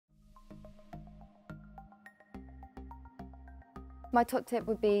My top tip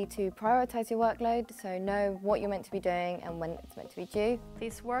would be to prioritise your workload, so know what you're meant to be doing and when it's meant to be due.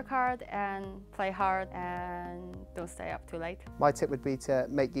 Please work hard and play hard and don't stay up too late. My tip would be to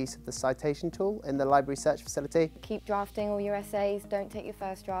make use of the citation tool in the library search facility. Keep drafting all your essays, don't take your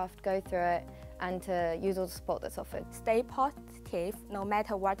first draft, go through it, and to use all the support that's offered. Stay positive no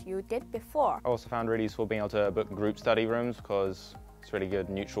matter what you did before. I also found really useful being able to book group study rooms because it's a really good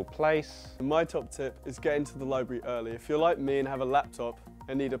neutral place. My top tip is get into the library early. If you're like me and have a laptop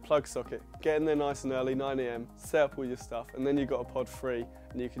and need a plug socket, get in there nice and early, 9 AM, set up all your stuff, and then you've got a pod free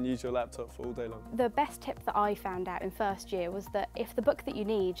and you can use your laptop for all day long. The best tip that I found out in first year was that if the book that you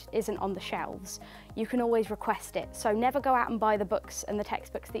need isn't on the shelves, you can always request it. So never go out and buy the books and the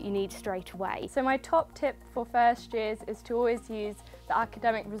textbooks that you need straight away. So my top tip for first years is to always use the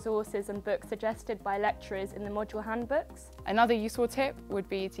academic resources and books suggested by lecturers in the module handbooks. Another useful tip would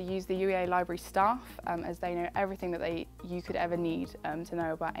be to use the UEA library staff as they know everything that you could ever need to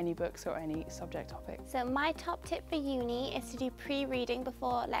know about any books or any subject topic. So my top tip for uni is to do pre-reading before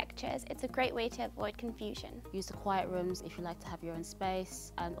lectures. It's a great way to avoid confusion. Use the quiet rooms if you like to have your own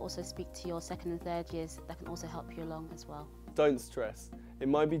space, and also speak to your second and third years. That can also help you along as well. Don't stress. It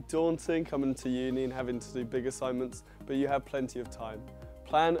might be daunting coming to uni and having to do big assignments, but you have plenty of time.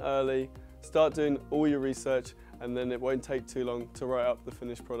 Plan early, start doing all your research, and then it won't take too long to write up the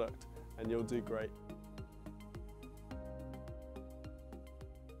finished product, and you'll do great.